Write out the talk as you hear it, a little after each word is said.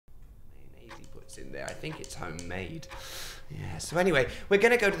what's in there. I think it's homemade. Yeah, so anyway, we're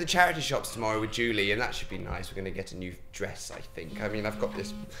going to go to the charity shops tomorrow with Julie, and that should be nice. We're going to get a new dress, I think. I mean, I've got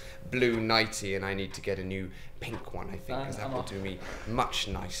this blue nightie, and I need to get a new pink one, I think, because that will do me much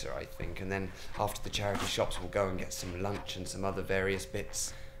nicer, I think. And then after the charity shops, we'll go and get some lunch and some other various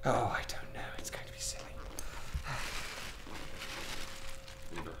bits. Oh, I don't know. It's going to be silly.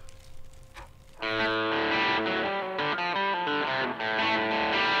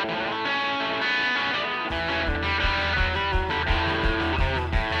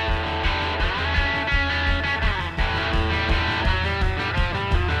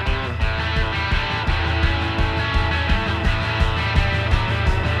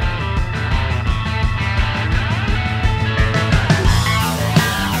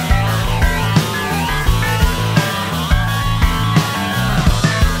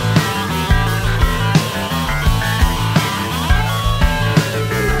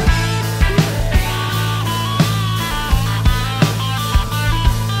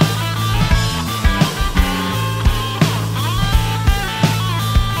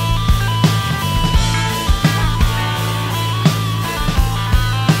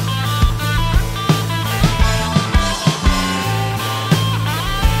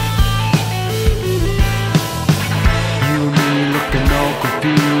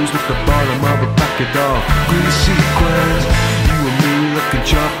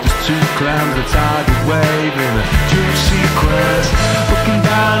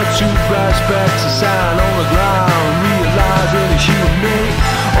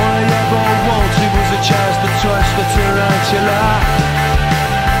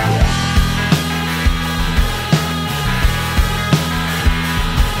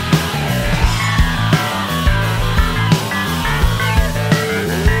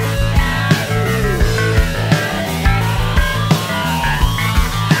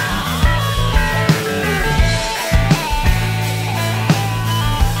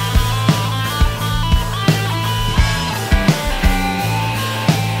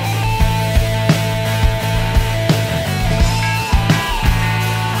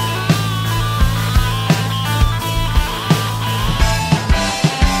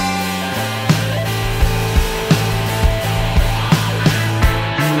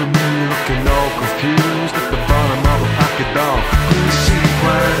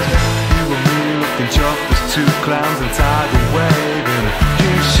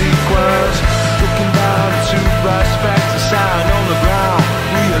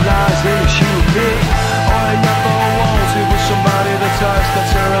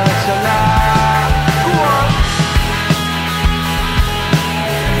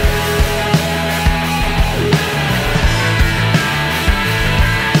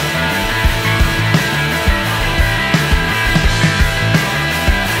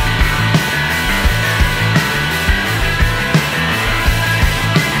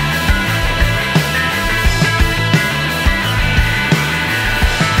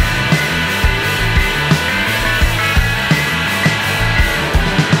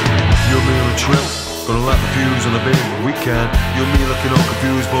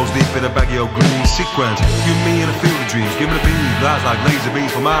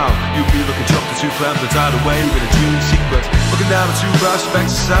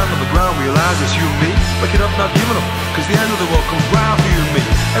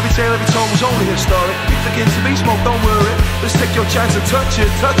 Touch it,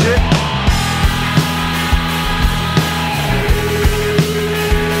 touch it.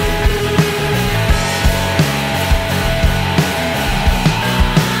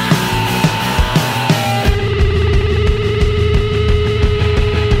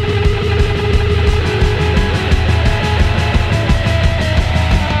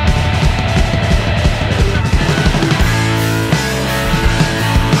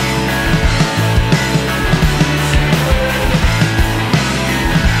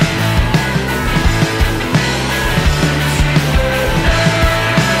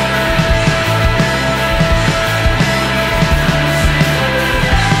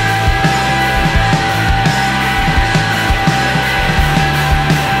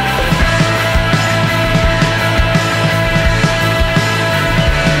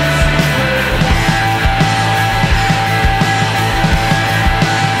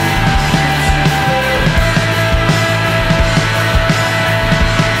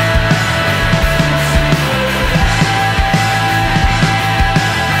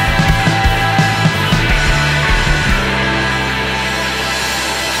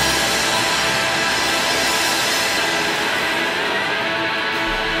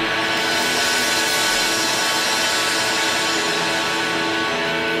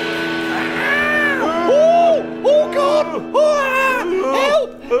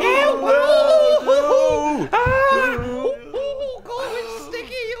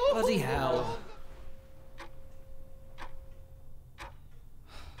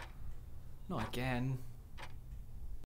 Not again.